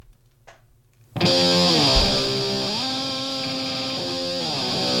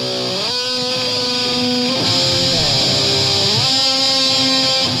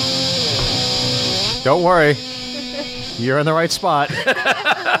Don't worry. You're in the right spot.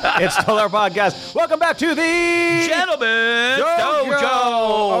 It's still our podcast. Welcome back to the Gentlemen Dojo.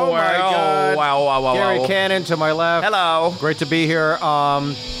 Oh, my God. Wow. Gary Cannon to my left. Hello. Great to be here.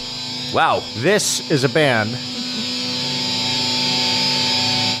 Wow. This is a band.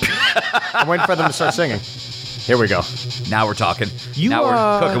 I'm waiting for them to start singing. Here we go. Now we're talking. Now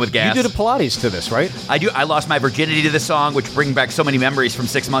we're cooking with gas. You did a Pilates to this, right? I do. I lost my virginity to this song, which brings back so many memories from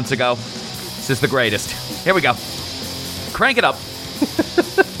 6 months ago. This is the greatest. Here we go. Crank it up.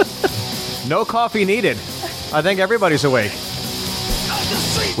 No coffee needed. I think everybody's awake.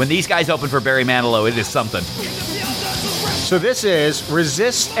 When these guys open for Barry Manilow, it is something. So this is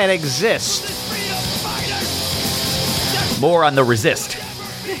Resist and Exist. More on the resist.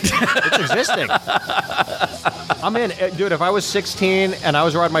 It's existing. I'm in. Dude, if I was 16 and I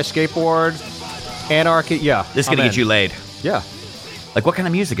was riding my skateboard, anarchy, yeah. This is going to get you laid. Yeah. Like, what kind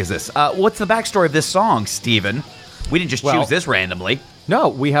of music is this? What's the backstory of this song, Steven? We didn't just choose this randomly. No,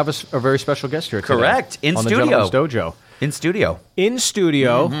 we have a very special guest here today. Correct. In on studio. The Gentleman's Dojo. In studio. In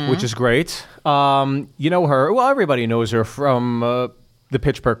studio, which is great. You know her. Well, everybody knows her from the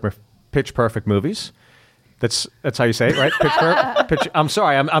Pitch Perfect movies. That's how you say it, right? I'm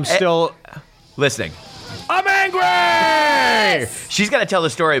sorry. I'm still listening. I'm angry! She's got to tell the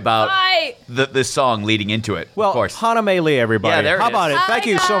story about this song leading into it. Well, of course. Hana Mae Lee, everybody. Yeah, there it How is. about it? Hi, Thank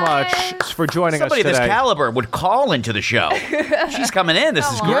you so much for joining Somebody us today. this caliber would call into the show. She's coming in. This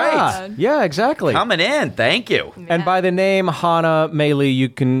is Come great. on. Yeah, exactly. Coming in. Thank you. And by the name Hana Mae Lee, you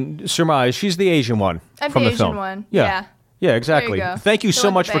can surmise she's the Asian one I'm from the the Asian film. one. Yeah. Yeah. Yeah, exactly. There you go. Thank you Fill so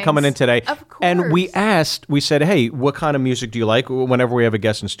in much the for coming in blanks. today. Of And we course. said, hey, what kind of music do you like? Whenever we have a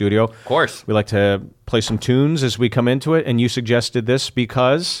guest in studio. Of course. We like to play some tunes as we come into it. And you suggested this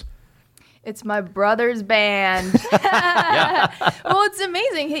because... It's my brother's band. Yeah. Well, it's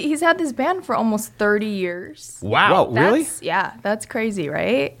amazing. He's had this band for almost 30 years. Wow. Whoa, really? Yeah, that's crazy,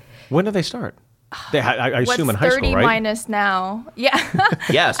 right? When did they start? I assume in high What's school, 30 right? minus now? Yeah.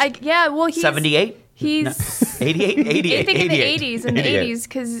 Yes. Well, he's... 78? He's... 88? 88. I think in the 88. 80s, 88.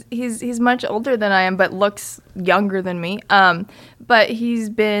 because he's much older than I am, but looks younger than me. But he's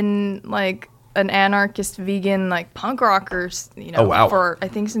been like an anarchist, vegan, like punk rocker, Oh, wow. for I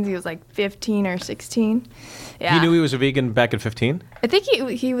think since he was like 15 or 16. Yeah, You knew he was a vegan back at 15? I think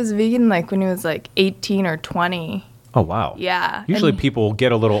he was vegan like when he was like 18 or 20. Oh, wow. Yeah. Usually and people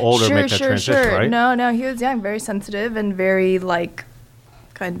get a little older and make that transition, right? No, he was young, very sensitive and very like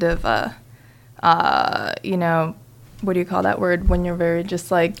kind of what do you call that word when you're very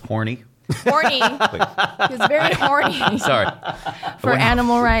just like Horny. horny. He was very horny Sorry. for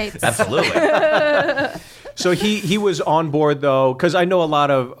animal rights. Absolutely. So he was on board, though, because I know a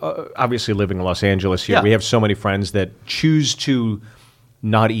lot of, obviously living in Los Angeles here, Yeah. we have so many friends that choose to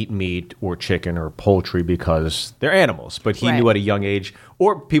not eat meat or chicken or poultry because they're animals. But he Right. knew at a young age,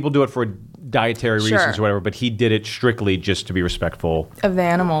 or people do it for dietary Sure. reasons or whatever, but he did it strictly just to be respectful. Of the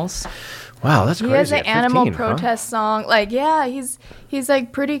animals. Wow, that's crazy. He has an At animal 15, huh? protest song. Like, yeah, he's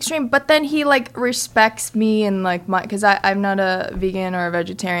like pretty extreme. But then he like respects me and like because I'm not a vegan or a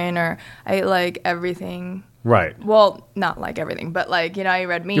vegetarian or I eat like everything. Right. Well, not like everything, but like I eat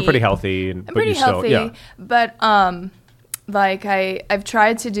red meat. You're pretty healthy. I'm but pretty you still, healthy, yeah. but like I've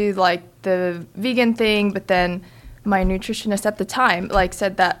tried to do like the vegan thing, but then my nutritionist at the time like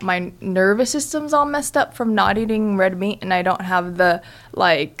said that my nervous system's all messed up from not eating red meat, and I don't have the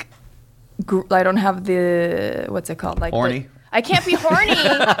like I don't have the what's it called like Horny? I can't be horny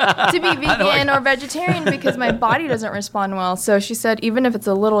to be vegan or vegetarian because my body doesn't respond well. So she said even if it's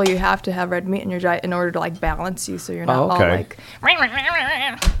a little, you have to have red meat in your diet in order to like balance you, so you're not all like.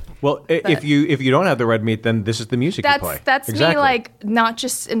 Well, if you don't have the red meat, then this is the music you play. That's exactly. me, like, not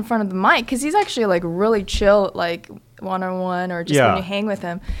just in front of the mic, because he's actually, like, really chill, like, one-on-one or just when you hang with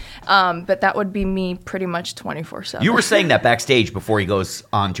him. But that would be me pretty much 24/7. You were saying that backstage before he goes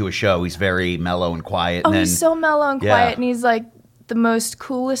on to a show. He's very mellow and quiet. And then, he's so mellow and quiet, and he's, like, the most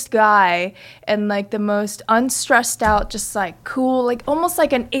coolest guy and like the most unstressed out, just like cool, like almost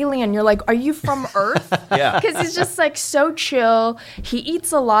like an alien. You're like, are you from Earth? Yeah. Because he's just like so chill. He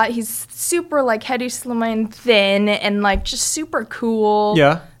eats a lot. He's super like heady, slim and thin and like just super cool.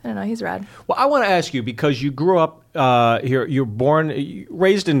 Yeah. I don't know. He's rad. Well, I want to ask you, because you grew up here, you're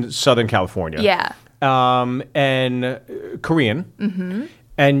raised in Southern California. Yeah. And Korean. Mm-hmm.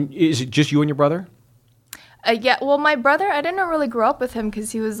 And is it just you and your brother? Yeah, well, my brother, I didn't really grow up with him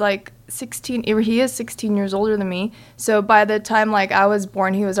because he was like 16. He is 16 years older than me. So by the time like I was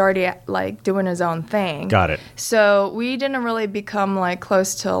born, he was already like doing his own thing. Got it. So we didn't really become like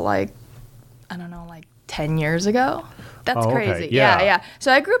close till like, I don't know, like 10 years ago. That's okay. crazy. Yeah. Yeah.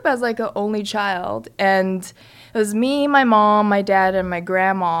 So I grew up as like an only child, and it was me, my mom, my dad, and my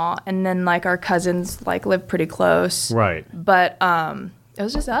grandma, and then like our cousins like lived pretty close. Right. But it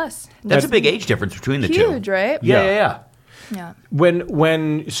was just us. That's a big age difference between the two. Huge, right? Yeah. Yeah.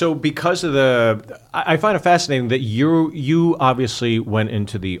 So because of I find it fascinating that you obviously went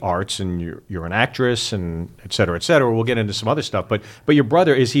into the arts and you're an actress and et cetera, et cetera. We'll get into some other stuff, but your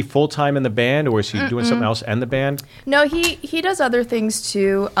brother, is he full time in the band, or is he doing something else and the band? No, he does other things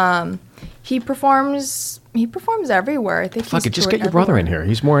too. He performs everywhere. I think. Fuck it, just get your brother in here.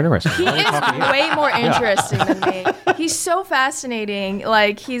 He's more interesting. He is way more interesting than me. He's so fascinating.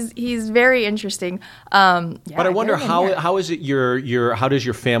 Like he's very interesting. Yeah, but I wonder get him in here. how is it how does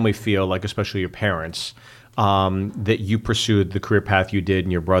your family feel, like especially your parents, that you pursued the career path you did,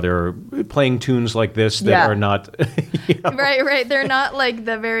 and your brother playing tunes like this that are not right. They're not like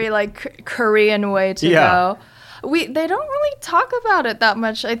the very like Korean way to go. They don't really talk about it that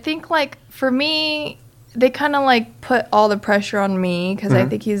much. I think like for me, they kind of like put all the pressure on me because I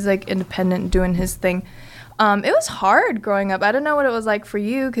think he's like independent doing his thing. It was hard growing up. I don't know what it was like for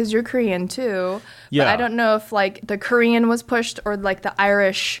you because you're Korean too. Yeah. But I don't know if like the Korean was pushed or like the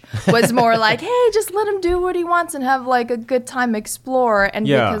Irish was more like, hey, just let him do what he wants and have like a good time, explore. And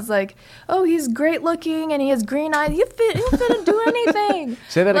because like, oh, he's great looking and he has green eyes, he'll fit and do anything.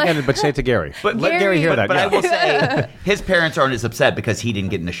 Say that again, but say it to Gary. But let Gary hear that. But I will say, his parents aren't as upset because he didn't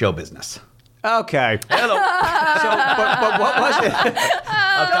get in the show business. Okay. Hello. But what was it?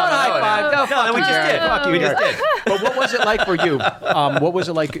 No, we just did. Fuck you, We just Gary. did. But what was it like for you? What was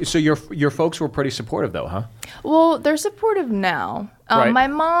it like? So your folks were pretty supportive, though, huh? Well, they're supportive now. Right. My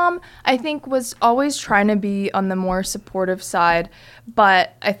mom, I think, was always trying to be on the more supportive side,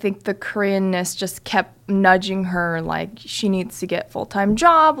 but I think the Koreanness just kept nudging her, like, she needs to get a full-time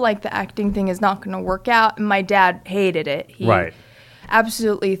job, like, the acting thing is not going to work out, and my dad hated it. He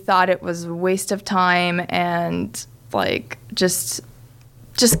absolutely thought it was a waste of time and, like, just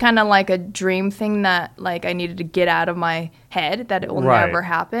kind of like a dream thing that, like, I needed to get out of my head, that it will never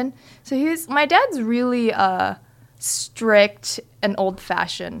happen. So my dad's really strict and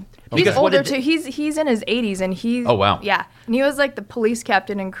old-fashioned. He's older too. He's in his 80s and he's yeah. And he was like the police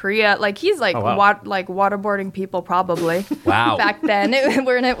captain in Korea. Like he's like like waterboarding people probably. Wow. Back then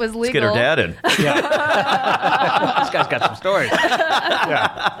when it was legal. Let's get her dad in. Yeah. This guy's got some stories.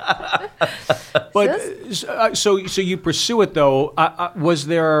 Yeah. But so you pursue it though. Was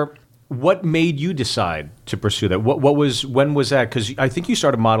there? What made you decide to pursue that? When was that? Because I think you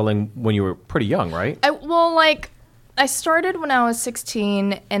started modeling when you were pretty young, right? I started when I was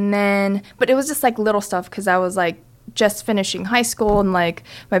 16, but it was just like little stuff because I was like just finishing high school, and like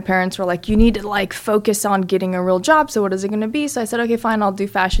my parents were like, you need to like focus on getting a real job. So what is it going to be? So I said, okay, fine, I'll do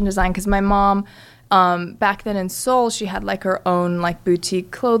fashion design because my mom, back then in Seoul, she had like her own like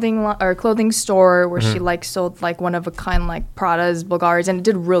boutique clothing store where she like sold like one of a kind like Pradas, Bulgaris, and it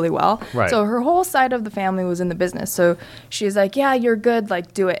did really well. Right. So her whole side of the family was in the business. So she was like, yeah, you're good,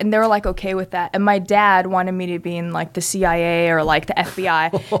 like do it. And they were like okay with that. And my dad wanted me to be in like the CIA or like the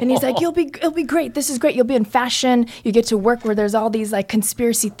FBI. And he's like, it'll be great. This is great. You'll be in fashion. You get to work where there's all these like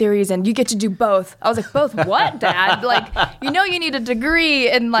conspiracy theories and you get to do both. I was like, both what, Dad? Like, you need a degree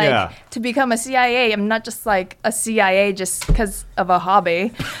and like to become a CIA. I'm not just like a CIA just because of a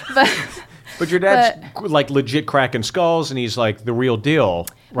hobby, but your dad's like legit cracking skulls, and he's like the real deal,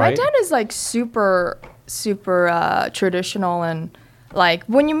 right? My dad is like super traditional, and like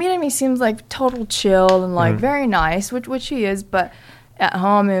when you meet him, he seems like total chill and like very nice, which he is. But at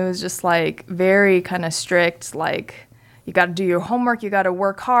home, it was just like very kind of strict, like. You got to do your homework. You got to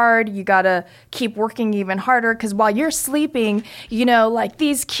work hard. You got to keep working even harder because while you're sleeping, like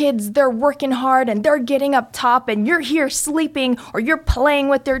these kids, they're working hard and they're getting up top and you're here sleeping or you're playing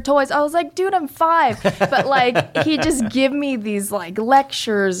with their toys. I was like, dude, I'm 5. But like he just give me these like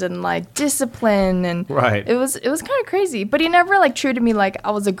lectures and like discipline and it was kind of crazy. But he never like treated me like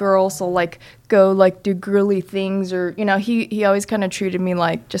I was a girl, so like go like do girly things or he always kind of treated me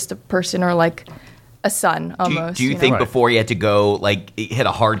like just a person or like a son almost. Do you think before he had to go, like, hit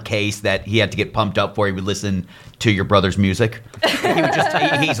a hard case that he had to get pumped up for, he would listen to your brother's music?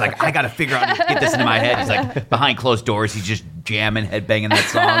 He's like, I got to figure out how to get this into my head. He's like, behind closed doors, he's just jamming, headbanging that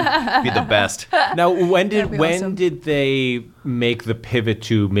song. Be the best. Now, when did they make the pivot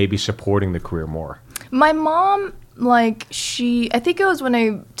to maybe supporting the career more? My mom, like, I think it was when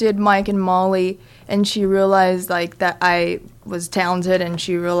I did Mike and Molly, and she realized, like, that I was talented, and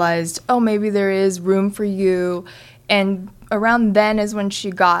she realized, oh, maybe there is room for you. And around then is when she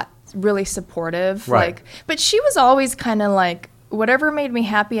got really supportive. Right. Like, but she was always kind of, like, whatever made me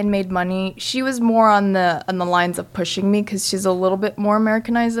happy and made money. She was more on the lines of pushing me because she's a little bit more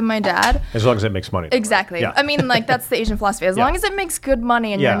Americanized than my dad. As long as it makes money. Exactly. Yeah. I mean, like, that's the Asian philosophy. As long as it makes good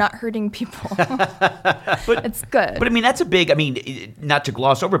money and Yeah. you're not hurting people, it's good. But I mean, that's a big. I mean, not to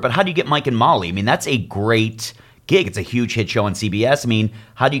gloss over, but how do you get Mike and Molly? I mean, that's a great gig. It's a huge hit show on CBS. I mean,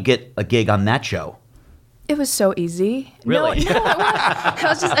 how do you get a gig on that show? It was so easy. Really? No,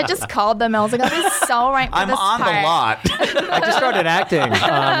 I just called them. I was like, "Oh, this is so right for I'm this on part." the lot. I just started acting. Can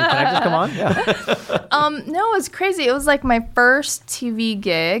I just come on? Yeah. No, it was crazy. It was like my first TV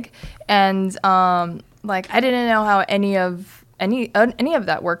gig, and like I didn't know how any of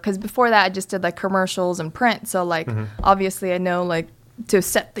that worked because before that I just did like commercials and print. So like obviously I know like to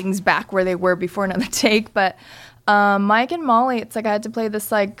set things back where they were before another take. But Mike and Molly, it's like I had to play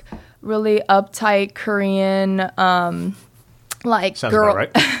this like really uptight Korean like Sounds girl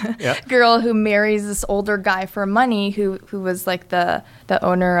about right. Yeah. girl who marries this older guy for money who was like the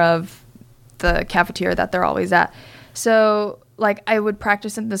owner of the cafeteria that they're always at. So like I would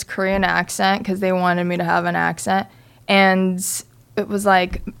practice in this Korean accent because they wanted me to have an accent, and it was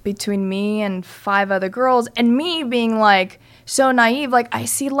like between me and 5 other girls, and me being like so naive, like I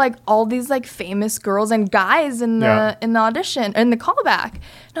see like all these like famous girls and guys in the audition, in the callback,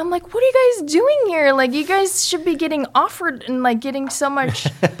 and I'm like, what are you guys doing here? Like you guys should be getting offered and like getting so much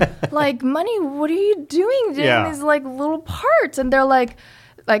like money. What are you doing these like little parts? And they're like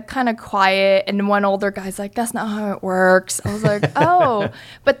kind of quiet, and one older guy's like, that's not how it works. I was like, oh.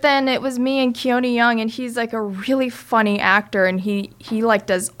 But then it was me and Keone Young, and he's like a really funny actor, and he like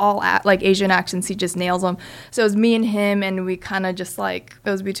does all like Asian accents. He just nails them. So it was me and him, and we kind of just like, it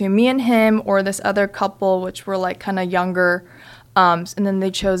was between me and him or this other couple, which were like kind of younger. And then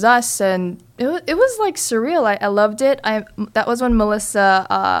they chose us, and it was like surreal. I loved it. That was when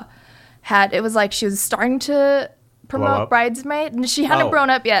Melissa it was like she was starting to promote Bridesmaid, and she hadn't grown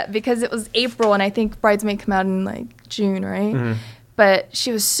up yet because it was April, and I think Bridesmaid came out in like June, right? Mm-hmm. But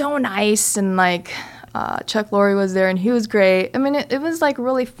she was so nice, and like Chuck Lorre was there, and he was great. I mean, it was like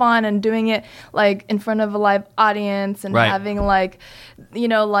really fun, and doing it like in front of a live audience, and having like, you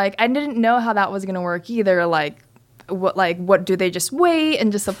know, like I didn't know how that was gonna work either. What do they just wait and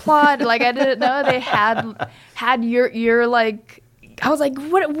just applaud? Like I didn't know they had your like. I was like,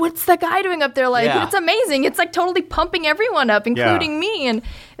 what's that guy doing up there? Like, it's amazing. It's like totally pumping everyone up, including me. And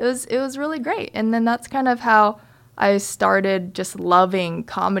it was really great. And then that's kind of how I started just loving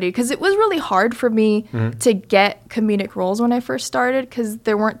comedy, because it was really hard for me to get comedic roles when I first started, because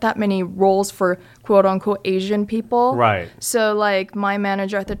there weren't that many roles for quote unquote Asian people. Right. So like my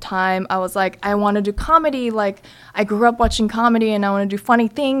manager at the time, I was like, I want to do comedy. Like I grew up watching comedy and I want to do funny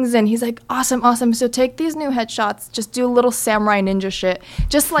things. And he's like, awesome. So take these new headshots, just do a little samurai ninja shit,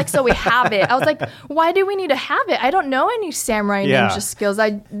 just like so we have it. I was like, why do we need to have it? I don't know any samurai ninja skills.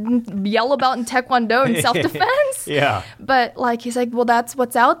 I yell about in Taekwondo and self-defense. Yeah. But like he's like, well, that's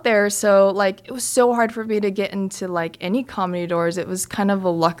what's out there. So like it was so hard for me to get into like any comedy doors. It was kind of a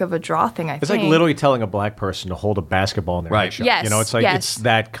luck of a draw thing, I think. It's like literally telling a black person to hold a basketball in their headshot. Yes. You know, it's like it's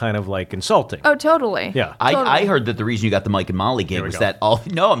that kind of like insulting. Oh, totally. Yeah. I heard that the reason you got the Mike and Molly gig was that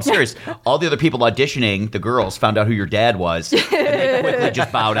I'm serious. All the other people auditioning, the girls, found out who your dad was, and they quickly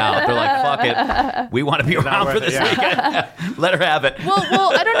just bowed out. They're like, fuck it. We want to be around for this weekend. Let her have it.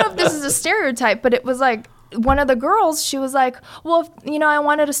 Well, I don't know if this is a stereotype, but it was like one of the girls, she was like, well, I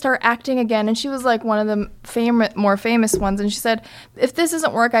wanted to start acting again. And she was like one of the more famous ones. And she said, if this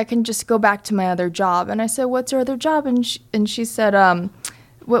doesn't work, I can just go back to my other job. And I said, what's your other job? And she said,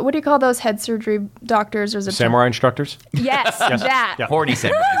 what do you call those head surgery doctors? Samurai instructors? Yes, that. Yeah. Horny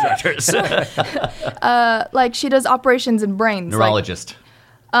samurai instructors. Like she does operations in brains. Neurologist.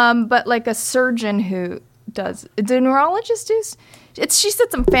 But like a surgeon who does. Do neurologists do? She said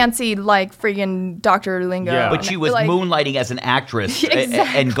some fancy like friggin' doctor lingo. Yeah. But she was like, moonlighting as an actress and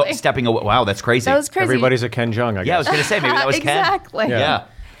Exactly. stepping away. Wow, that's crazy. That was crazy. Everybody's a Ken Jeong, I guess. Yeah, I was going to say, maybe that was Exactly. Ken. Yeah.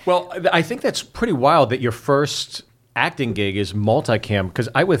 Well, I think that's pretty wild that your first acting gig is multicam, because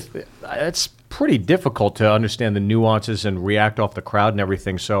it's pretty difficult to understand the nuances and react off the crowd and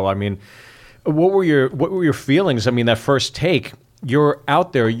everything. So, I mean, what were your feelings? I mean, that first take, you're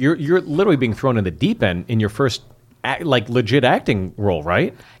out there, you're literally being thrown in the deep end in your first like legit acting role,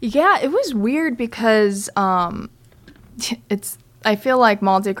 right? Yeah, it was weird because I feel like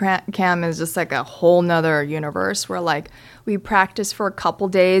multicam is just like a whole nother universe where like we practice for a couple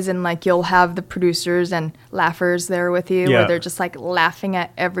days and like you'll have the producers and laughers there with you where they're just like laughing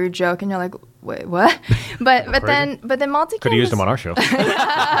at every joke and you're like, wait, what? But then multicam could have used them on our show.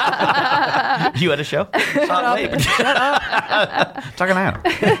 You had a show? Shut up. Talking out.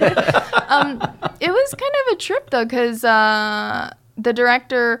 It was kind of a trip though, because the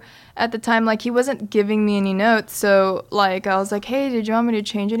director at the time, like, he wasn't giving me any notes. So, like, I was like, hey, did you want me to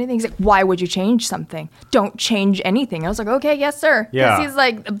change anything? He's like, why would you change something? Don't change anything. I was like, okay, yes, sir. Yeah. Because he's,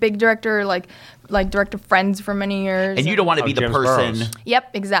 like, a big director, like director friends for many years. And you don't want to be the James person. Burrows. Yep,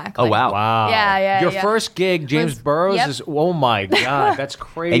 exactly. Oh, wow. Wow. Yeah. Your first gig, James Burrows, yep. is, oh my God, that's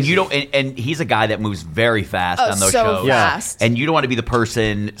crazy. And you don't, and he's a guy that moves very fast on those so shows. fast. And you don't want to be the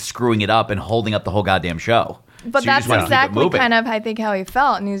person screwing it up and holding up the whole goddamn show. But So you that's just wanna keep it exactly moving. kind of, I think, how he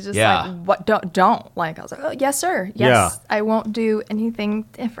felt. And he's just Yeah. like, what, don't. Like, I was like, oh, yes, sir. Yes, I won't do anything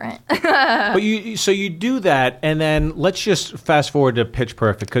different. But so you do that, and then let's just fast forward to Pitch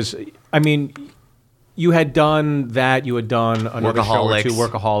Perfect, because, I mean, you had done that, you had done another show or two,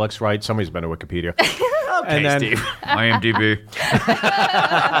 Workaholics, right? Somebody's been to Wikipedia. Okay, then, Steve. IMDb.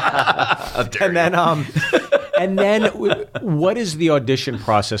 and then what is the audition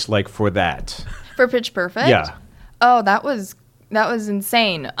process like for that? For Pitch Perfect? Yeah. Oh, that was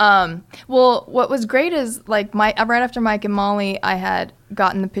insane. Well, what was great is like right after Mike and Molly, I had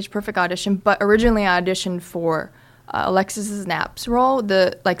gotten the Pitch Perfect audition, but originally I auditioned for Alexis Knapp's role,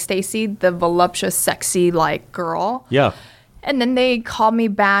 the like Stacy, the voluptuous, sexy like girl. Yeah. And then they called me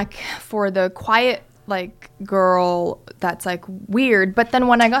back for the quiet like girl that's like weird. But then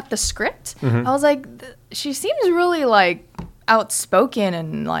when I got the script, I was like, she seems really like outspoken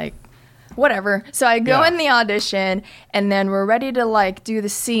and like whatever. So I go in the audition, and then we're ready to like do the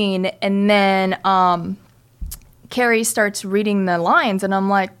scene, and then Carrie starts reading the lines, and I'm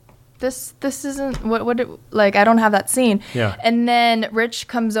like, this isn't like I don't have that scene. Yeah. And then Rich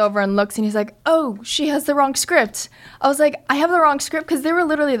comes over and looks, and he's like, oh, she has the wrong script. I was like, I have the wrong script, because they were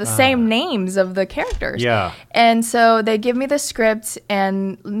literally the same names of the characters. Yeah. And so they give me the script,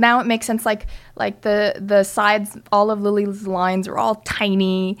 and now it makes sense. Like the sides, all of Lily's lines are all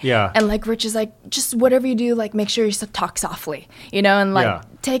tiny. Yeah. And like Rich is like, just whatever you do, like make sure you talk softly, and like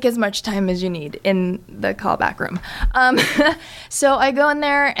take as much time as you need in the callback room. So I go in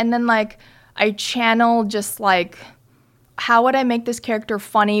there, and then like I channel just like, how would I make this character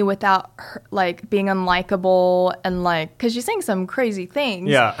funny without her, like being unlikable, and like, cause she's saying some crazy things.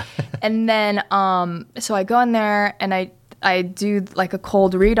 Yeah. And then, so I go in there and I do like a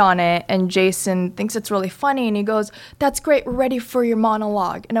cold read on it, and Jason thinks it's really funny, and he goes, that's great, we're ready for your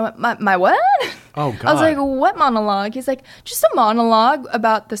monologue. And I went, my what? Oh, God. I was like, what monologue? He's like, just a monologue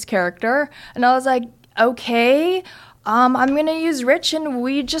about this character. And I was like, okay, I'm going to use Rich, and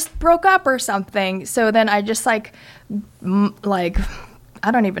we just broke up or something. So then I just like, I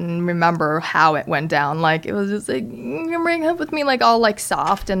don't even remember how it went down. Like, it was just like, you break up with me, like all like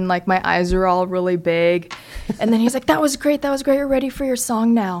soft, and like my eyes are all really big. And then he's like, that was great. You're ready for your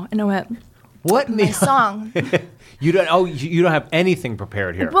song now. And I went, What? my song? You don't have anything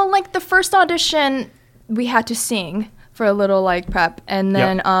prepared here. Well, like the first audition, we had to sing for a little like prep. And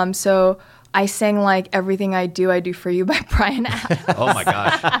then, so I sang like Everything I Do For You by Bryan Adams. Oh, my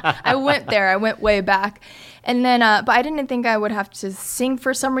gosh. I went way back. And then, but I didn't think I would have to sing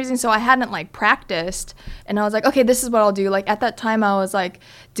for some reason, so I hadn't like practiced. And I was like, okay, this is what I'll do. Like at that time, I was like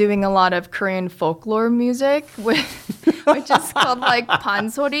doing a lot of Korean folklore music, which is called like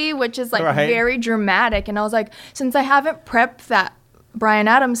pansori, which is like very dramatic. And I was like, since I haven't prepped that Bryan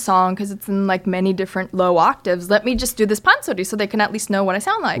Adams song, because it's in like many different low octaves, let me just do this pansori so they can at least know what I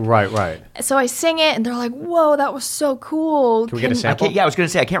sound like. Right. So I sing it, and they're like, whoa, that was so cool. Can we get a sample? I was going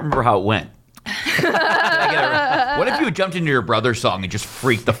to say, I can't remember how it went. What if you had jumped into your brother's song and just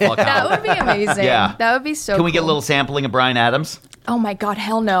freaked the fuck out? That would be amazing. Yeah. That would be so Can we get a cool. little sampling of Bryan Adams? Oh my God,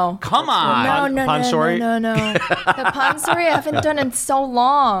 hell no. Come on. No. Pansori? The pansori I haven't done in so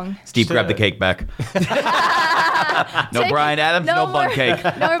long. Steve, grab the cake back. No Bryan Adams, no bun more- cake.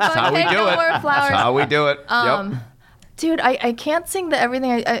 No more That's how bun we cake, do no it. more flowers. That's how we do it. Yep. Dude, I can't sing the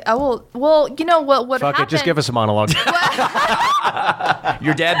everything. I will. Well, you know what Fuck happened? it, just give us a monologue.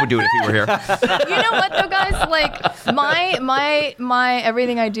 Your dad would do it if he were here. You know what though, guys? Like my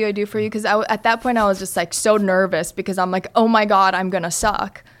Everything I Do For You, because at that point I was just like so nervous, because I'm like, oh my God, I'm gonna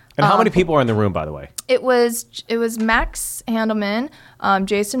suck. And how many people are in the room, by the way? It was Max Handelman,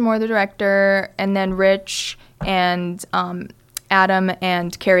 Jason Moore, the director, and then Rich and Adam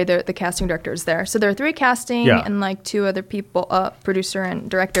and Carrie, the casting directors there. So there were 3 casting and like 2 other people, producer and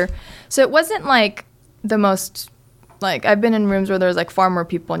director. So it wasn't like the most like I've been in rooms where there's like far more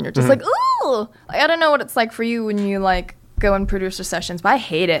people and you're just like, ooh, like, I don't know what it's like for you when you like go in producer sessions, but I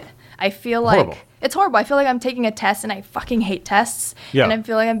hate it. I feel like Horrible. it's horrible. I feel like I'm taking a test and I fucking hate tests. Yeah. And I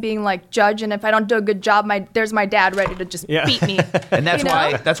feel like I'm being like judged, and if I don't do a good job, there's my dad ready to just beat me. And that's You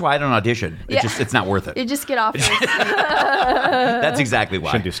know? that's why I don't audition. Yeah. It's not worth it. You just get off. That's exactly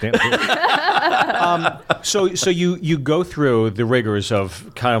why. Shouldn't do stand-up. So you go through the rigors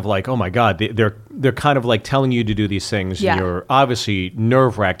of kind of like, oh my God, they're kind of like telling you to do these things. Yeah. And you're obviously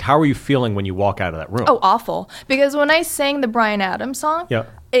nerve-wracked. How are you feeling when you walk out of that room? Oh, awful. Because when I sang the Bryan Adams song, Yeah.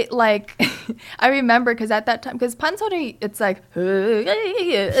 it like, I remember because at that time, because Pansori, it's like,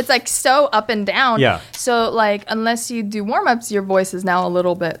 it's like so up and down. Yeah. So like, unless you do warm-ups, your voice is now a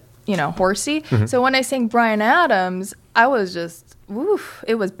little bit, horsey. Mm-hmm. So when I sang Bryan Adams, I was just, woof,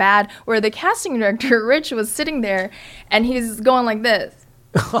 it was bad. Where the casting director, Rich, was sitting there and he's going like this.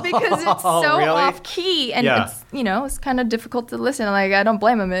 Because it's so Really? off key and Yeah. it's kind of difficult to listen. Like I don't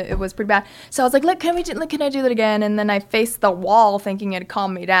blame him. It was pretty bad. So I was like, look, can I do that again? And then I faced the wall thinking it'd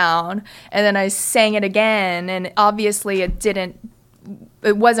calm me down. And then I sang it again, and obviously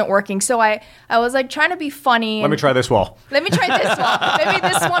it wasn't working. So I was like trying to be funny. Let me try this wall. Let me try this one. Maybe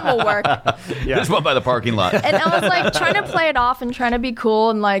this one will work. Yeah. There's one by the parking lot. And I was like trying to play it off and trying to be cool,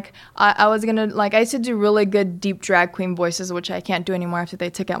 and like I was gonna like I used to do really good deep drag queen voices, which I can't do anymore after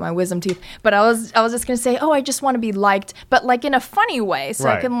they took out my wisdom teeth. But I was just gonna say, oh, I just want to be liked, but like in a funny way, so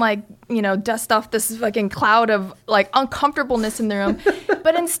I Right. can like dust off this fucking cloud of like uncomfortableness in the room.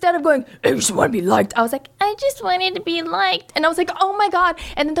 But instead of going, I just want to be liked, I was like, I just wanted to be liked, and I was like, oh my God,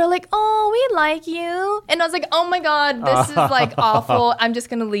 and then they're like, oh, we like you, and I was like, oh my God, this is like awful. I'm just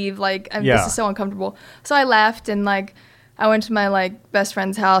gonna leave. Like this is so uncomfortable. So I left, and like I went to my like best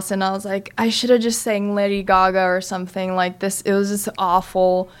friend's house, and I was like, I should have just sang Lady Gaga or something like this. It was just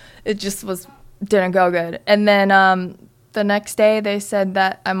awful. It just didn't go good. And then the next day they said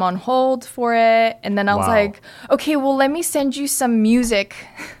that I'm on hold for it, and then I was Wow. like, okay, well, let me send you some music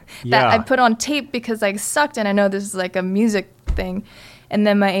that I put on tape because I sucked, and I know this is like a music thing. And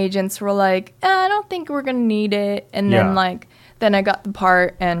then my agents were like, I don't think we're gonna need it. And then then I got the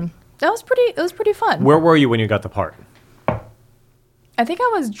part, and it was pretty fun. Where were you when you got the part? I think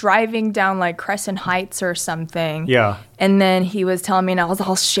I was driving down like Crescent Heights or something. Yeah. And then he was telling me, and I was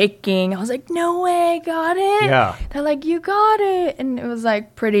all shaking. I was like, no way, I got it. Yeah. They're like, you got it. And it was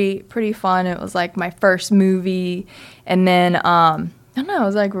like pretty fun. It was like my first movie. And then, I don't know, I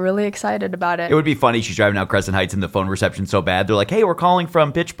was like really excited about it. It would be funny. She's driving out Crescent Heights and the phone reception's so bad. They're like, hey, we're calling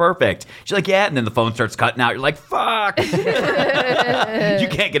from Pitch Perfect. She's like, yeah. And then the phone starts cutting out. You're like, fuck. You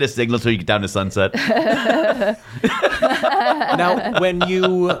can't get a signal till you get down to Sunset. Now, when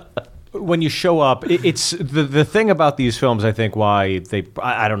you show up, it's the thing about these films. I think why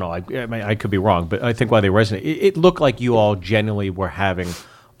I don't know. I could be wrong, but I think why they resonate. It looked like you all genuinely were having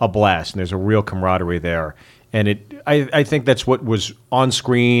a blast, and there's a real camaraderie there. And I think that's what was on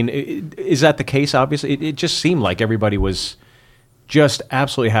screen. Is that the case? Obviously, it just seemed like everybody was just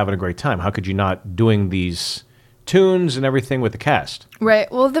absolutely having a great time. How could you not doing these tunes and everything with the cast?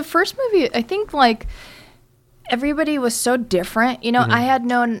 Right. Well, the first movie, I think like everybody was so different. I had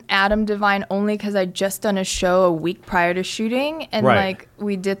known Adam Devine only because I'd just done a show a week prior to shooting, and Right. like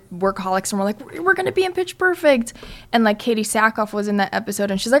we did Workaholics, and we're like, we're gonna be in Pitch Perfect, and like Katie Sackhoff was in that episode,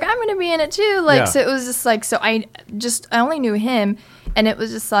 and she's like, I'm gonna be in it too. Like, Yeah. so it was just like, so I only knew him, and it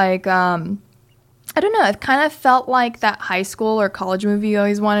was just like, I don't know, it kind of felt like that high school or college movie you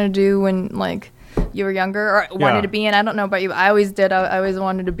always wanted to do when like you were younger or wanted to be in. I don't know about you, but I always did. I always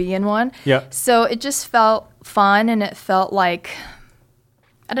wanted to be in one. Yeah. So it just felt fun, and it felt like,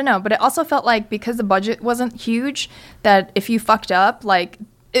 I don't know, but it also felt like because the budget wasn't huge, that if you fucked up, like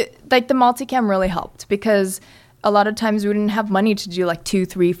the multicam really helped, because a lot of times we didn't have money to do like 2,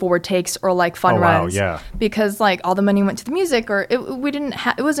 3, 4 takes or like fun runs. Yeah. Because like all the money went to the music, or it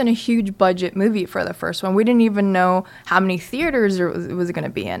wasn't a huge budget movie for the first one. We didn't even know how many theaters it was going to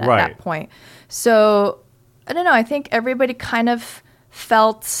be in at that point. So I don't know. I think everybody kind of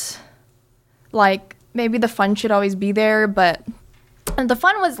felt like maybe the fun should always be there, but the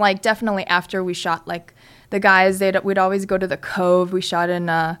fun was like definitely after we shot. Like the guys, we'd always go to the Cove. We shot in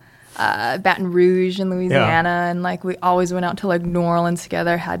Baton Rouge in Louisiana, and like we always went out to like New Orleans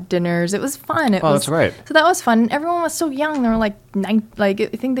together, had dinners. It was fun. That's right. So that was fun. Everyone was so young. They were like I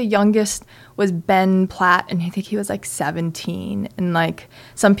think the youngest was Ben Platt, and I think he was like 17. And like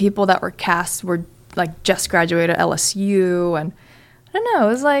some people that were cast were like just graduated LSU, and I don't know.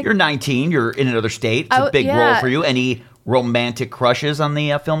 It was like You're 19. You're in another state. It's a big role for you. Any romantic crushes on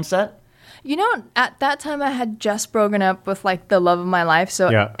the film set? You know, at that time I had just broken up with like the love of my life, so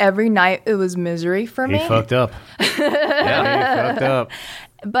every night it was misery for me. He fucked up. He fucked up.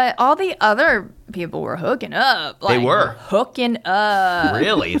 But all the other people were hooking up. Like, They were hooking up.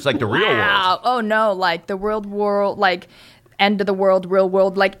 Really? It's like the real world. Oh no, like the world, like end of the world, real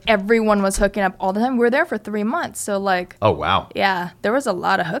world. Like everyone was hooking up all the time. We were there for 3 months, so like. Oh wow. Yeah, there was a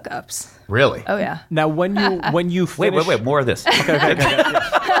lot of hookups. Really? Oh yeah. Now, when you finish... Wait, more of this. Okay.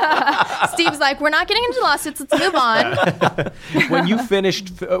 Steve's like, we're not getting into lawsuits. Let's move on. When you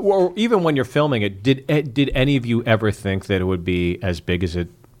finished, or even when you're filming it, did any of you ever think that it would be as big as it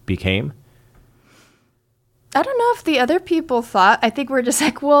became? I don't know if the other people thought. I think we're just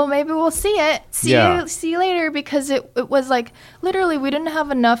like, well, maybe we'll see it. See you later, because it was like literally we didn't have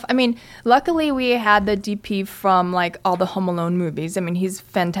enough. I mean, luckily we had the DP from like all the Home Alone movies. I mean, he's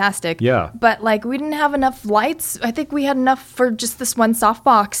fantastic. Yeah. But like we didn't have enough lights. I think we had enough for just this one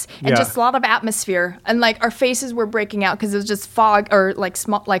softbox and just a lot of atmosphere. And like our faces were breaking out because it was just fog or like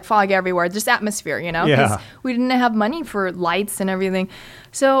fog everywhere. Just atmosphere, you know? Yeah. Because we didn't have money for lights and everything.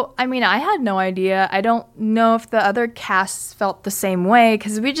 So, I mean, I had no idea. I don't know if the other casts felt the same way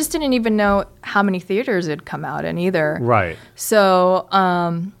because we just didn't even know how many theaters it'd come out in either. Right. So,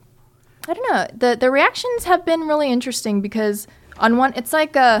 I don't know. The reactions have been really interesting because it's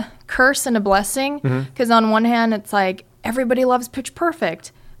like a curse and a blessing because on one hand, it's like everybody loves Pitch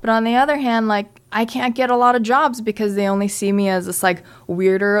Perfect. But on the other hand, like I can't get a lot of jobs because they only see me as this like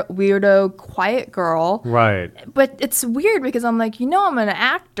weirdo, quiet girl. Right. But it's weird because I'm like, I'm an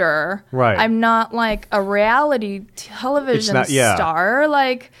actor. Right. I'm not like a reality television star.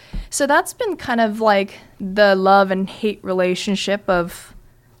 Like, so that's been kind of like the love and hate relationship of.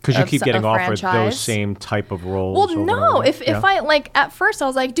 Because you keep getting offered franchise. those same type of roles. Well, no. If I like at first I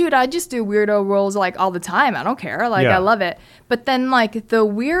was like, dude, I just do weirdo roles like all the time. I don't care. Like I love it. But then like the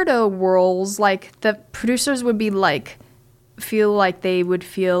weirdo roles, like the producers would be like, feel like they would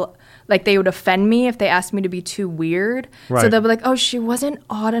offend me if they asked me to be too weird. Right. So they'll be like, oh, she wasn't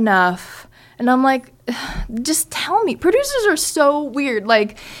odd enough. And I'm like, just tell me. Producers are so weird.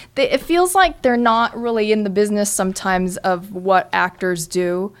 Like, it feels like they're not really in the business sometimes of what actors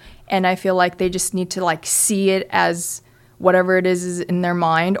do. And I feel like they just need to, like, see it as whatever it is in their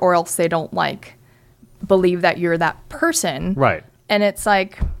mind, or else they don't, like, believe that you're that person. Right. And it's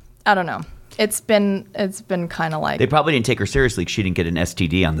like, I don't know. It's been kind of like they probably didn't take her seriously because she didn't get an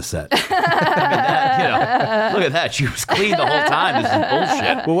STD on the set. Look at that. She was clean the whole time. This is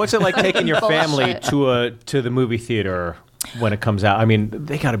bullshit. Well, what's it like taking your family to the movie theater when it comes out? I mean,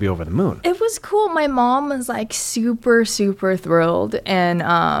 they got to be over the moon. It was cool. My mom was like super, super thrilled, and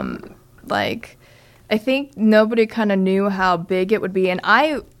like I think nobody kind of knew how big it would be, and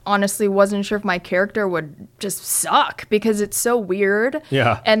I honestly wasn't sure if my character would just suck because it's so weird.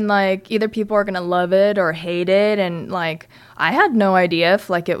 Yeah. And like either people are gonna love it or hate it, and like I had no idea if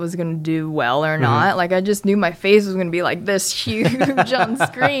like it was gonna do well or not. Like I just knew my face was gonna be like this huge on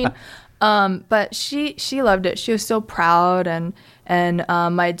screen. But she loved it. She was so proud, and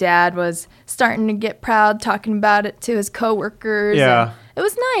my dad was starting to get proud talking about it to his coworkers. Yeah. And it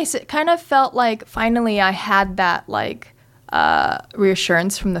was nice. It kind of felt like finally I had that like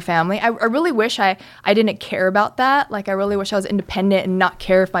reassurance from the family. I really wish I didn't care about that. Like I really wish I was independent and not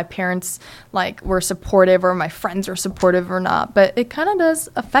care if my parents like were supportive or my friends were supportive or not. But it kind of does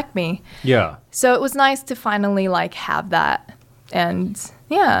affect me. Yeah. So it was nice to finally like have that. And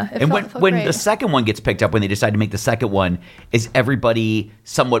yeah, it felt when great. the second one gets picked up, when they decide to make the second one, is everybody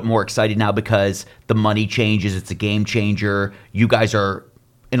somewhat more excited now because the money changes? It's a game changer. You guys are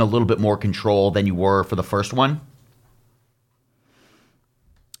in a little bit more control than you were for the first one.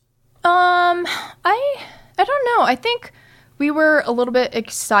 I don't know. I think we were a little bit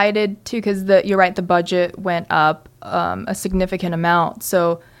excited too because you're right, the budget went up a significant amount.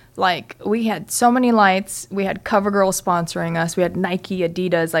 So like we had so many lights, we had CoverGirl sponsoring us, we had Nike,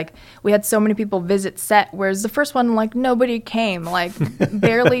 Adidas, like we had so many people visit set, whereas the first one like nobody came, like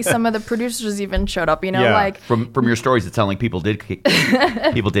barely some of the producers even showed up, like from your stories it sounded like people did came.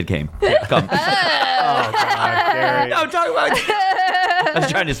 Come. Oh God, Gary. No, talk about I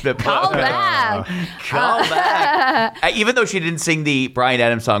was trying to spit. Call back. Call back. Even though she didn't sing the Bryan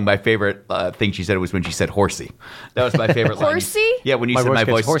Adams song, my favorite thing she said was when she said horsey. That was my favorite line. Horsey? Yeah, when you said my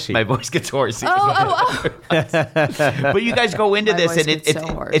voice gets horsey. Oh. But you guys go into this and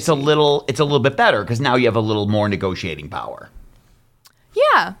it's a little bit better because now you have a little more negotiating power.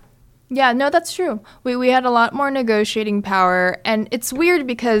 Yeah, no, that's true. We had a lot more negotiating power, and it's weird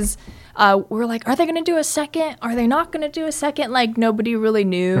because we're like, are they going to do a second? Are they not going to do a second? Like, nobody really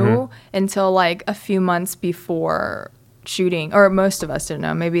knew until, like, a few months before shooting, or most of us didn't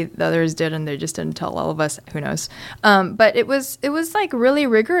know. Maybe the others did, and they just didn't tell all of us. Who knows? But it was like really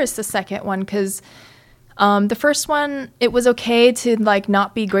rigorous, the second one, because the first one, it was okay to like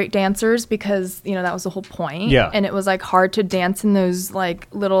not be great dancers because, you know, that was the whole point. Yeah. And it was like hard to dance in those like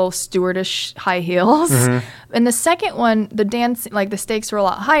little stewardish high heels. And the second one, the dance, like the stakes were a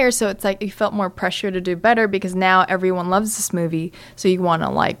lot higher. So it's like you felt more pressure to do better because now everyone loves this movie. So you want to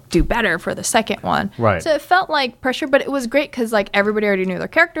like do better for the second one. Right. So it felt like pressure, but it was great because like everybody already knew their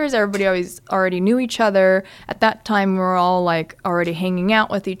characters. Everybody already knew each other. At that time, we were all like already hanging out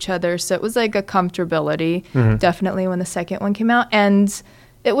with each other. So it was like a comfortability. Definitely when the second one came out, and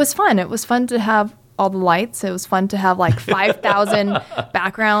it was fun. It was fun to have all the lights. It was fun to have like 5,000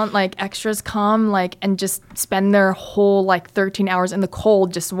 background like extras come like and just spend their whole like 13 hours in the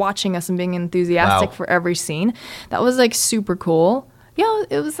cold just watching us and being enthusiastic for every scene. That was like super cool. Yeah,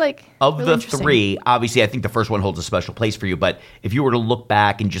 it was like of really the three. Obviously, I think the first one holds a special place for you. But if you were to look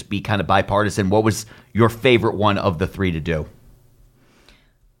back and just be kind of bipartisan, what was your favorite one of the three to do?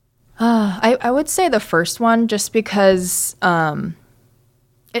 I would say the first one, just because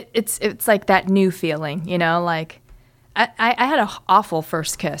it's like that new feeling, you know, like I had an awful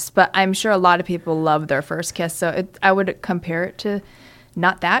first kiss, but I'm sure a lot of people love their first kiss. So I would compare it to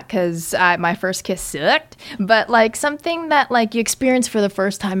not that, because my first kiss sucked, but like something that like you experience for the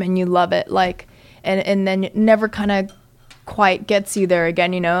first time and you love it, like, and then it never kind of quite gets you there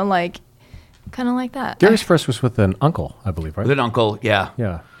again, you know, like kind of like that. Gary's first was with an uncle, I believe, right? With an uncle, yeah.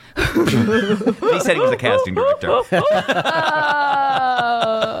 Yeah. He said he was a casting director.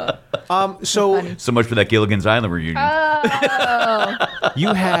 So much for that Gilligan's Island reunion.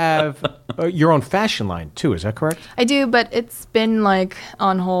 You have your own fashion line too, is that correct? I do, but it's been like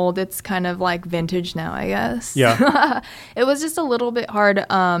on hold. It's kind of like vintage now, I guess. Yeah. It was just a little bit hard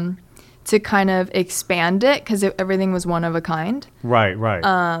to kind of expand it because everything was one of a kind. Right.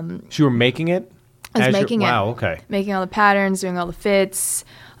 So you were making it? I was making it. Wow, okay. Making all the patterns, doing all the fits.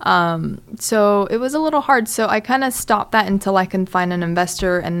 So it was a little hard. So I kind of stopped that until I can find an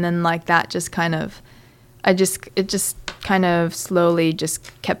investor, and then like that just kind of, it just kind of slowly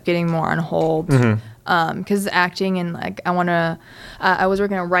just kept getting more on hold. Because acting and like I was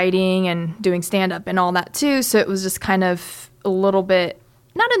working on writing and doing stand up and all that too. So it was just kind of a little bit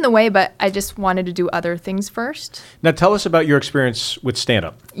not in the way, but I just wanted to do other things first. Now tell us about your experience with stand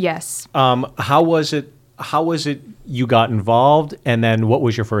up. Yes. How was it you got involved, and then what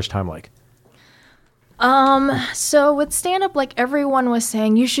was your first time like? So with stand-up, like everyone was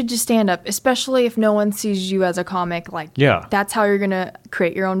saying, you should just stand up, especially if no one sees you as a comic. Like, that's how you're going to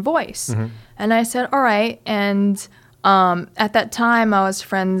create your own voice. And I said, all right. And at that time, I was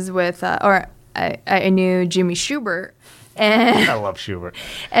friends with, I knew Jimmy Schubert. And I love Schubert.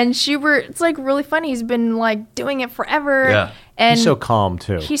 And Schubert, it's like really funny. He's been like doing it forever. Yeah. And he's so calm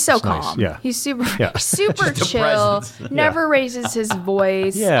too. He's so it's calm. Nice. Yeah. He's super Just a chill. presence. Never raises his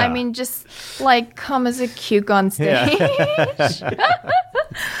voice. Yeah. I mean, just like calm as a cuke on stage.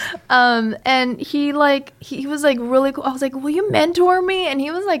 And he was like really cool. I was like, will you mentor me? And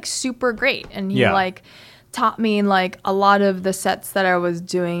he was like super great. And he like taught me like a lot of the sets that I was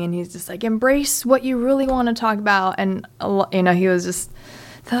doing, and he's just like, embrace what you really want to talk about. And you know, he was just,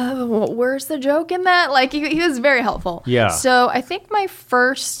 where's the joke in that? Like he was very helpful. Yeah. So I think my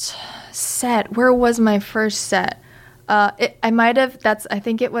first set, where was my first set? I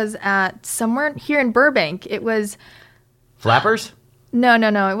think it was at somewhere here in Burbank. It was Flappers? No,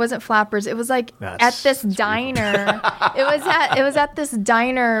 it wasn't Flappers. It was like at this diner. It was at this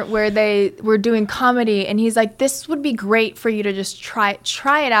diner where they were doing comedy, and he's like, "This would be great for you to just try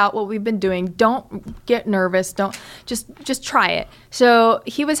it out. What we've been doing. Don't get nervous. Don't just try it." So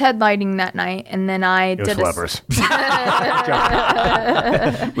he was headlining that night, and then I did Flappers.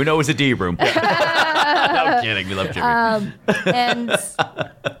 We know it was a D room. No, I'm kidding. We love Jimmy. And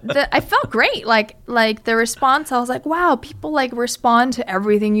I felt great. Like the response, I was like, wow, people like respond to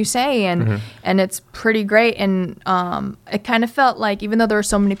everything you say, and it's pretty great. And it kind of felt like, even though there were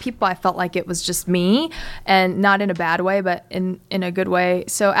so many people, I felt like it was just me, and not in a bad way, but in a good way.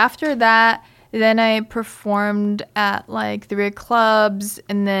 So after that, then I performed at like 3 clubs,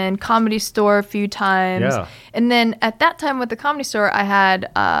 and then Comedy Store a few times. Yeah. And then at that time with the Comedy Store, I had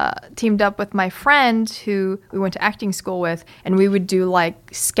teamed up with my friend who we went to acting school with, and we would do like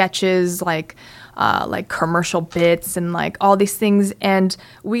sketches, like commercial bits and like all these things. And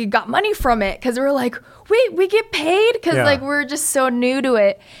we got money from it because we were like, wait, we get paid? Because like we're just so new to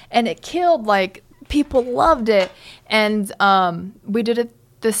it. And it killed, like people loved it. And we did it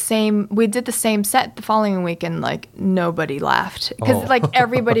the same set the following week, and like nobody laughed because like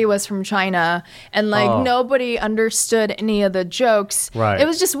everybody was from China, and like nobody understood any of the jokes. Right. It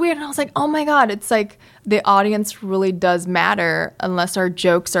was just weird, and I was like, oh my God, it's like the audience really does matter unless our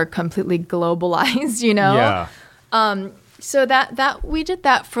jokes are completely globalized, you know? Yeah. So that we did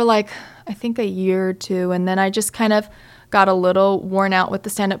that for like I think a year or two, and then I just kind of got a little worn out with the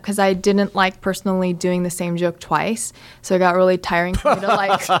stand-up because I didn't like personally doing the same joke twice. So it got really tiring for me to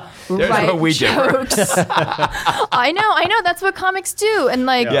like write jokes. I know. That's what comics do. And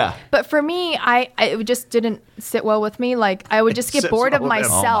like, but for me, it just didn't sit well with me. Like I would just get bored of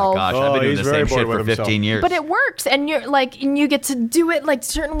myself. Oh my gosh, I've been doing the same shit for 15 years. But it works, and you're like, and you get to do it like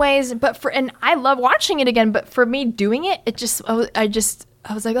certain ways. And I love watching it again. But for me, doing it, I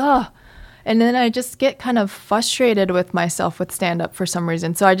was like, oh. And then I just get kind of frustrated with myself with stand-up for some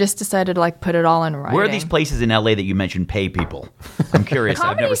reason. So I just decided to like put it all in writing. Where are these places in LA that you mentioned pay people? I'm curious.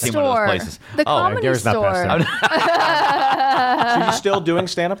 I've never seen one of those places. The Comedy Store. So you still doing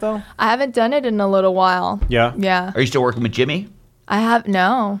stand-up though? I haven't done it in a little while. Yeah? Yeah. Are you still working with Jimmy?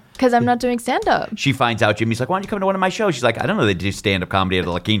 No, because I'm not doing stand-up. She finds out Jimmy's like, why don't you come to one of my shows? She's like, I don't know they do stand-up comedy at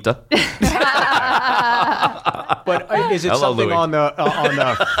La Quinta. But is it something Louis.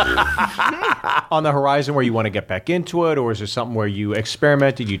 on the horizon where you want to get back into it, or is it something where you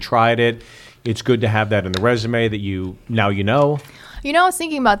experimented, you tried it, it's good to have that in the resume that you know? You know, I was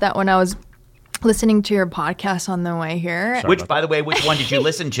thinking about that when I was listening to your podcast on the way here. Which, by the way, which one did you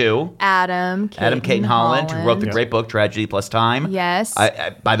listen to? Adam, Kate, and Holland, who wrote the great book, Tragedy Plus Time. Yes.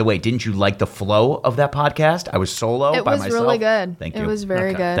 By the way, didn't you like the flow of that podcast? I was solo by myself. It was really good. Thank you. It was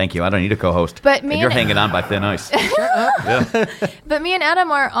very good. Thank you. I don't need a co-host. But you're hanging on by thin ice. But me and Adam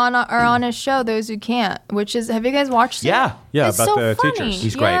are on a show, Those Who Can't, which is, have you guys watched it? Yeah. Yeah, it's about so the funny. teachers.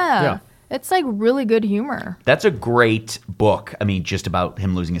 He's great. Yeah. It's like really good humor. That's a great book. I mean, just about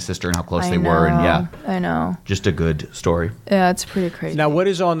him losing his sister and how close they were. And I know. just a good story. Yeah, it's pretty crazy. Now, what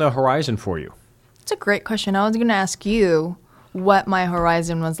is on the horizon for you? It's a great question. I was going to ask you what my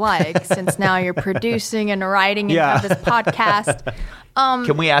horizon was like since now you're producing and writing and have this podcast.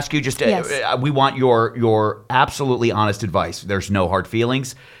 Can we ask you just, Yes. we want your absolutely honest advice. There's no hard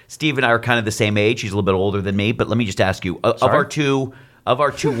feelings. Steve and I are kind of the same age. He's a little bit older than me, but let me just ask you, of our two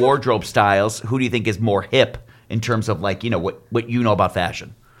wardrobe styles, who do you think is more hip in terms of like, what you know about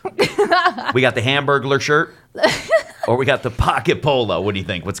fashion? We got the Hamburglar shirt or we got the pocket polo. What do you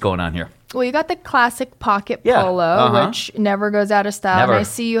think? What's going on here? Well, you got the classic pocket polo, which never goes out of style. Never. And I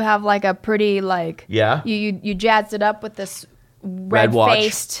see you have like a pretty like, you jazzed it up with this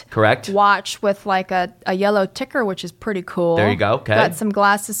red-faced watch with like a yellow ticker, which is pretty cool. There you go. Okay. Got some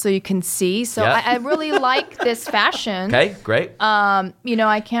glasses so you can see. So I really like this fashion. Okay, great.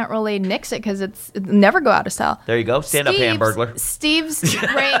 I can't really nix it because it'll never go out of style. There you go. Stand up, Hamburglar. Steve's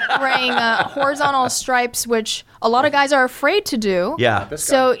wearing horizontal stripes, which a lot of guys are afraid to do. Yeah.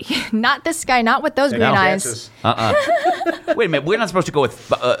 So not this guy, not with those green eyes. Wait a minute. We're not supposed to go with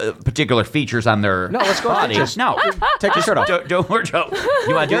particular features on their let's go body. features. No. Take your shirt off. Don't worry, Joe.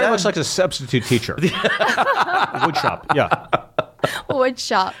 You want to do Gary that? looks like a substitute teacher. Wood shop, yeah. Wood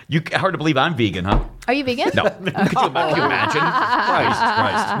shop. Hard to believe I'm vegan, huh? Are you vegan? No. Could you imagine?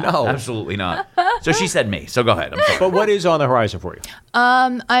 Christ. No. Absolutely not. So she said me. So go ahead. I'm sorry. But what is on the horizon for you?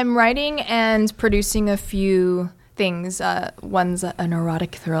 I'm writing and producing a few things. One's an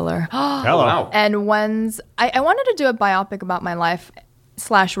erotic thriller. Hello. Wow. And one's... I wanted to do a biopic about my life /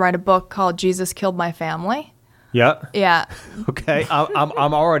 write a book called Jesus Killed My Family. Yeah. Yeah. Okay.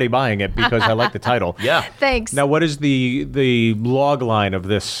 I'm already buying it because I like the title. Yeah. Thanks. Now, what is the log line of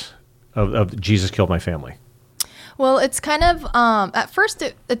this of Jesus Killed My Family? Well, it's kind of at first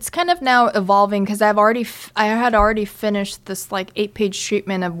it's kind of now evolving because I had already finished this like 8-page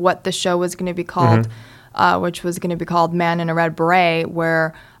treatment of what the show was going to be called, which was going to be called Man in a Red Beret,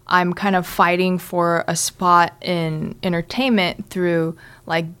 where I'm kind of fighting for a spot in entertainment through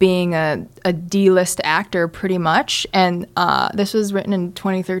like being a D-list actor pretty much. And this was written in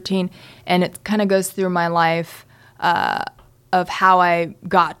 2013, and it kind of goes through my life of how I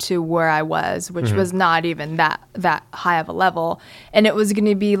got to where I was, which was not even that high of a level. And it was going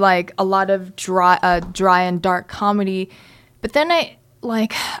to be like a lot of dry and dark comedy. But then I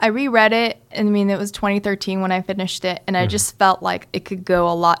reread it, and I mean, it was 2013 when I finished it, and I just felt like it could go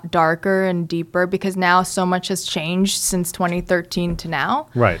a lot darker and deeper because now so much has changed since 2013 to now.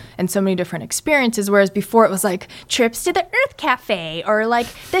 Right. And so many different experiences, whereas before it was like trips to the Earth Cafe or like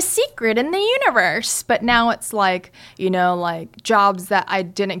The Secret in the Universe. But now it's like, like jobs that I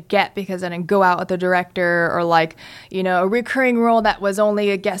didn't get because I didn't go out with the director, or like, a recurring role that was only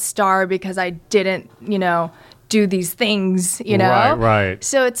a guest star because I didn't, do these things, you know? Right.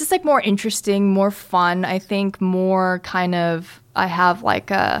 So it's just like more interesting, more fun. I think more kind of, I have like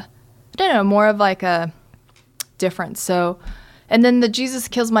more of like a difference. So, and then the Jesus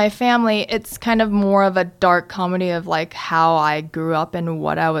Kills My Family, it's kind of more of a dark comedy of like how I grew up and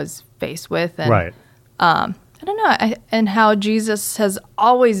what I was faced with. And, Right. I don't know, and how Jesus has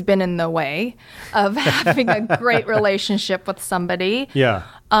always been in the way of having a great relationship with somebody. Yeah.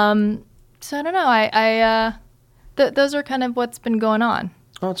 So I don't know. Those are kind of what's been going on.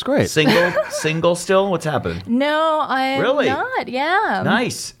 Oh, it's great. Single still? What's happening? No, I'm Really? not. Yeah.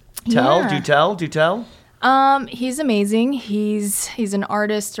 Nice. Yeah. Do tell. He's amazing. He's an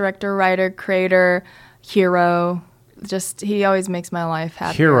artist, director, writer, creator, hero. Just he always makes my life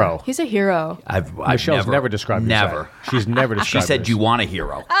happy. Hero. He's a hero. I've Michelle's never described you as Never. that. She's never described She you said as- you want a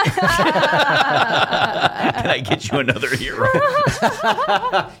hero. Can I get you another hero? You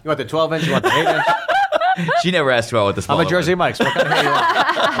want the 12-inch? You want the 8-inch? She never asked about what the small I'm a Jersey one. Mike's. What kind of hair you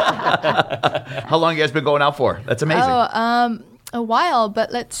want? How long you guys been going out for? That's amazing. A while,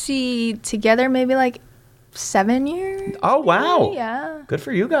 but let's see, together maybe like 7 years. Oh, wow. Yeah. Good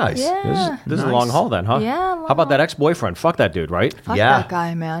for you guys. Yeah. This is a long haul then, huh? Yeah, How about that ex-boyfriend? Fuck that dude, right? Fuck Yeah. that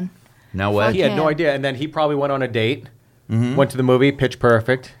guy, man. No way. Fuck He had no him. idea, and then he probably went on a date, went to the movie, Pitch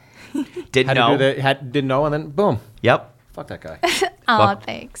Perfect, Didn't had know. to do didn't know, and then boom, Yep. fuck that guy. Oh,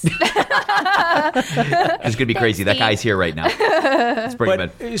 thanks. It's gonna be crazy. That guy's here right now. Let's bring him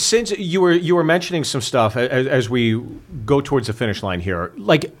in. But since you were mentioning some stuff as we go towards the finish line here,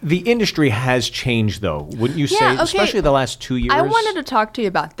 like the industry has changed, though, wouldn't you say? Yeah, okay. Especially the last 2 years. I wanted to talk to you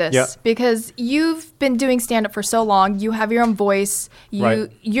about this Yeah. because you've been doing stand-up for so long. You have your own voice.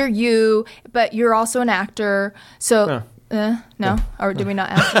 Right. You're you, but you're also an actor. So, no? Or did we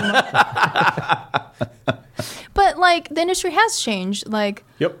not ask anymore? But, like, the industry has changed. Like,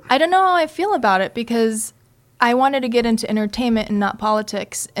 Yep. I don't know how I feel about it because I wanted to get into entertainment and not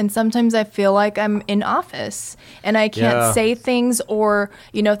politics. And sometimes I feel like I'm in office and I can't Yeah. say things or,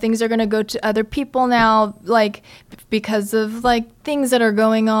 things are going to go to other people now, like, because of, like, things that are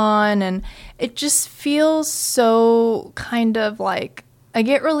going on. And it just feels so kind of like, I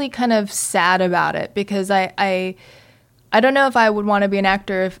get really kind of sad about it because I don't know if I would want to be an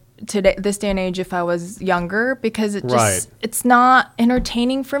actor this day and age if I was younger because it just Right. it's not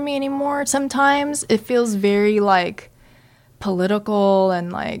entertaining for me anymore. Sometimes it feels very like political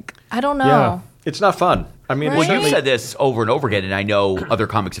and like I don't know. Yeah, it's not fun. I mean, Right. Well, certainly- you've said this over and over again, and I know other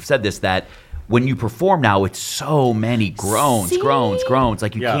comics have said this, that when you perform now, it's so many groans. See?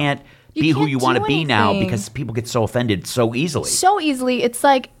 Like you Yeah. can't You be who can't you want to do be now anything. because people get so offended so easily. So easily. It's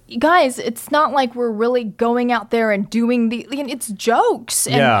like, guys, it's not like we're really going out there and doing it's jokes.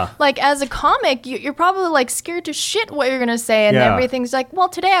 And Yeah. like as a comic, you're probably like scared to shit what you're going to say. And Yeah. everything's like, well,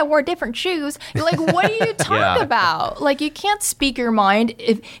 today I wore different shoes. You're like, what are you talking Yeah. about? Like you can't speak your mind.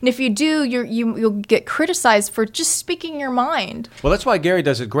 And if you do, you'll get criticized for just speaking your mind. Well, that's why Gary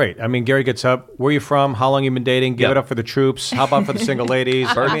does it great. I mean, Gary gets up. Where you from? How long you been dating? Give Yep. it up for the troops. How about for the single ladies?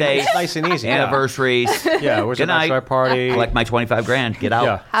 I mean, Birthdays, it's nice and easy. Yeah. anniversaries. Yeah, where's the Good night. bachelor party? Collect my $25,000. Get out.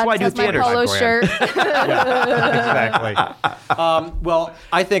 Yeah. That's why I do How's my theaters. polo shirt? Exactly. Well,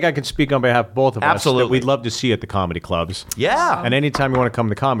 I think I can speak on behalf of both of us. Absolutely. That we'd love to see you at the comedy clubs. Yeah. And anytime you want to come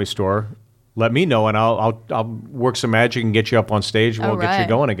to the Comedy Store, let me know, and I'll work some magic and get you up on stage, and All we'll get you right.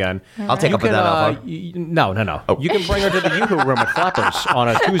 going again. I'll take up with that offer. No. You can bring her to the Yoo-Hoo room at Flappers on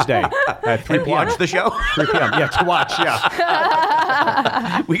a Tuesday at 3 And p.m. watch the show. 3 p.m. Yeah, to watch.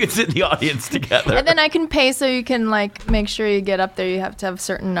 Yeah. We could sit in the audience together. And then I can pay so you can like make sure you get up there. You have to have a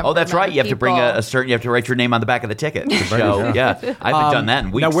certain number. Oh, that's amount right. of You have to bring people. a certain. You have to write your name on the back of the ticket. To show. Yeah, I haven't done that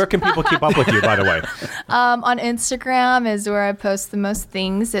in weeks. Now, where can people keep up with you, by the way? On Instagram is where I post the most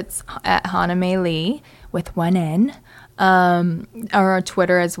things. It's at Hana Mae Lee with one N, or on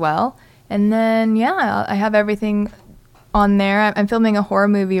Twitter as well. And then I have everything on there. I'm filming a horror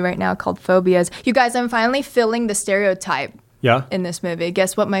movie right now called Phobias. You guys, I'm finally filling the stereotype Yeah. in this movie.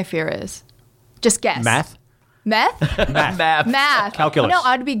 Guess what my fear is? Just guess. Math? Meth? Math. Math. Calculus. No,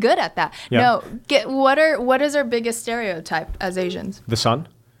 I'd be good at that. Yeah. No, what is our biggest stereotype as Asians? The sun?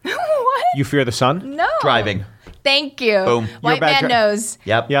 What? You fear the sun? No. Driving. Thank you. Boom. White You're a bad man knows.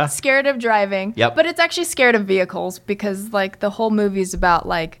 Yep. Yeah. Scared of driving. Yep. But it's actually scared of vehicles because like the whole movie is about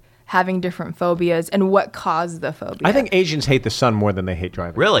like having different phobias and what caused the phobia. I think Asians hate the sun more than they hate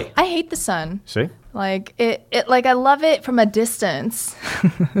driving. Really? I hate the sun. See? Like it like I love it from a distance.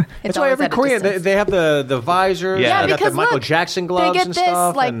 That's why every Korean they have the visors. Yeah, they got the because Michael look, Jackson gloves they get and this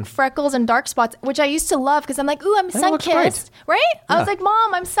stuff. like and freckles and dark spots, which I used to love because I'm like, ooh, I'm it looks sun-kissed, right? I Yeah. was like,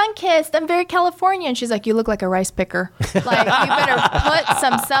 Mom, I'm sun-kissed. I'm very Californian. And she's like, you look like a rice picker. Like, you better put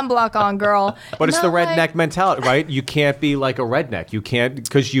some sunblock on, girl. But it's And the I'm redneck like, mentality, right? You can't be like a redneck. You can't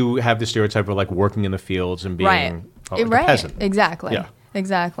because you have the stereotype of like working in the fields and being right, like right, a peasant. exactly, Yeah.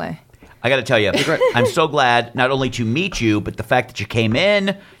 exactly. I got to tell you, I'm so glad not only to meet you, but the fact that you came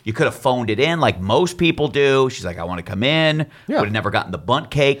in. You could have phoned it in like most people do. She's like, I want to come in. Yeah. Would have never gotten the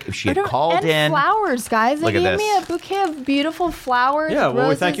bunt cake if she had called and in. flowers, guys. They Look at gave me this. a bouquet of beautiful flowers. Yeah, well, we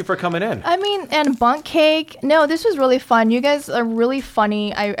roses. thank you for coming in. I mean, and bundt cake. No, this was really fun. You guys are really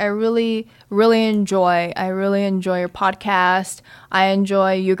funny. I really, really enjoy. I really enjoy your podcast. I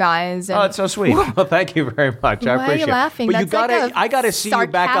enjoy you guys. And Oh, it's so sweet. Well, thank you very much. I Why are appreciate you laughing? it. But you That's like gotta, a I gotta see you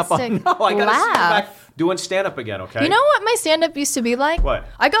back up on. sarcastic No, I gotta see you laugh. back doing stand up again. Okay. You know what my stand up used to be like? What?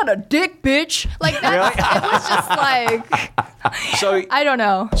 I got a dick, bitch. Like that. It was just like, So, I don't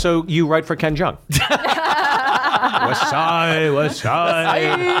know. so you write for Ken Jeong. West Side, West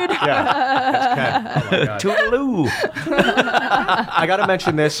Side. Yeah, that's Ken. Oh my God. Toodaloo. I got to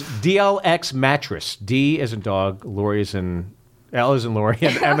mention this DLX mattress. D is in dog, Lori is in L is in Lori,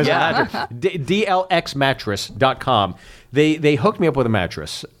 and M is in Yeah. mattress. DLXmattress.com. They hooked me up with a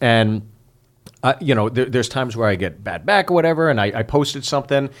mattress, and you know, there's times where I get bad back or whatever, and I posted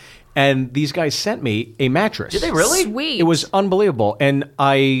something, and these guys sent me a mattress. Did they really? Sweet. It was unbelievable, and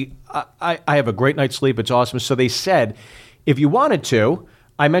I have a great night's sleep. It's awesome. So they said, if you wanted to,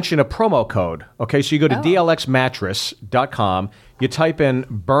 I mentioned a promo code. Okay, so you go to dlxmattress.com, you type in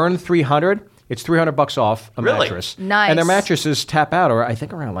burn 300. It's $300 off a Really? mattress. Nice. And their mattresses tap out, or I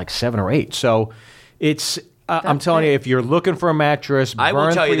think around like 7 or 8. So it's. I'm telling you, if you're looking for a mattress, I will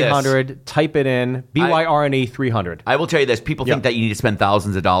burn tell you this. 300. Type it in. BYRNE 300. I will tell you this: people think Yeah. that you need to spend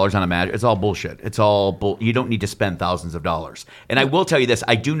thousands of dollars on a mattress. It's all bullshit. It's all you don't need to spend thousands of dollars. And I will tell you this: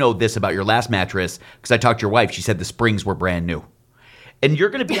 I do know this about your last mattress because I talked to your wife. She said the springs were brand new, and you're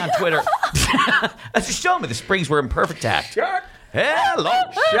going to be on Twitter. That's just showing me the springs were in perfect tact. Hello.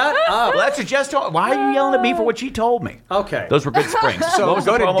 Shut up. Well, that's what Jess told. Why are you yelling at me for what she told me? Okay. Those were good springs. So What was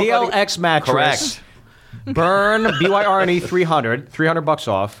the go to promo code? DLX mattress. Correct. Burn BYRNE 300. $300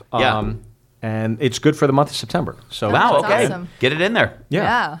 off. Yeah. And it's good for the month of September. So Wow. That's Okay. awesome. Get it in there.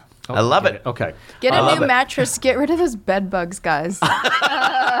 Yeah. I love it. Okay. Get I a love new it. mattress. Get rid of those bed bugs, guys. All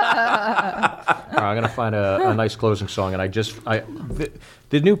right, I'm gonna find a nice closing song, and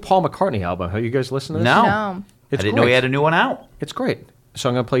the new Paul McCartney album. Have you guys listened to this? No. No. I didn't know he had a new one out. It's great. So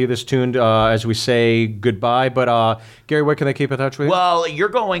I'm gonna play you this tune as we say goodbye. But Gary, where can they keep in touch with you? Well, you're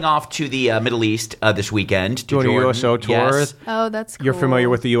going off to the Middle East this weekend. To Doing a Jordan. USO tour. Yes. Oh, that's cool. You're familiar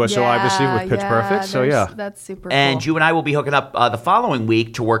with the USO, obviously, with Pitch Perfect, so there's- yeah. That's super And cool. you and I will be hooking up the following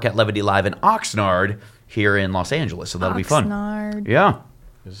week to work at Levity Live in Oxnard here in Los Angeles. So that'll be fun. Oxnard. Yeah.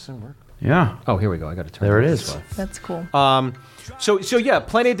 Does this thing work? Yeah. Oh, here we go. I got to turn There it this is. way. That's cool. So yeah,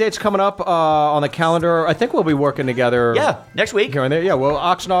 plenty of dates coming up on the calendar. I think we'll be working together. Yeah. Next week. Here and there. Yeah, well,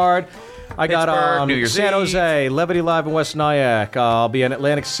 Oxnard. I got Pittsburgh, New Year's San Eve. Jose, Levity Live in West Nyack. I'll be in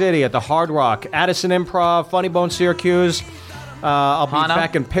Atlantic City at the Hard Rock, Addison Improv, Funny Bone Syracuse. I'll be Hana,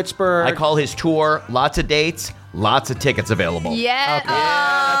 back in Pittsburgh. I call his tour lots of dates, lots of tickets available. Yeah. Okay.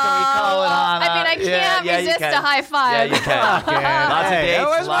 That's what we call it, Hana. I mean, I can't you resist can. a high five. Yeah, you can. Lots of Hey, dates,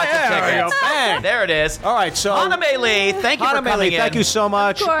 where's lots my of hair? tickets. Bang. There it is. All right, so Hana Mae Lee, thank you Hana for Mae coming Lee, in. thank you so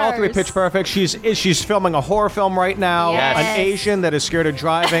much. Of All 3 course. Pitch Perfect. She's filming a horror film right now. Yes. An Asian that is scared of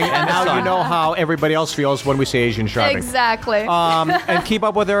driving, and now you know how everybody else feels when we say Asians driving. Exactly. And keep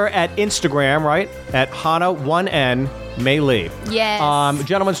up with her at Instagram, right? At Hana1N Mae Lee. Yes.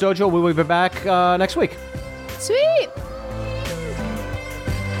 Gentlemen's Dojo, we will be back next week. Sweet.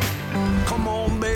 Come on,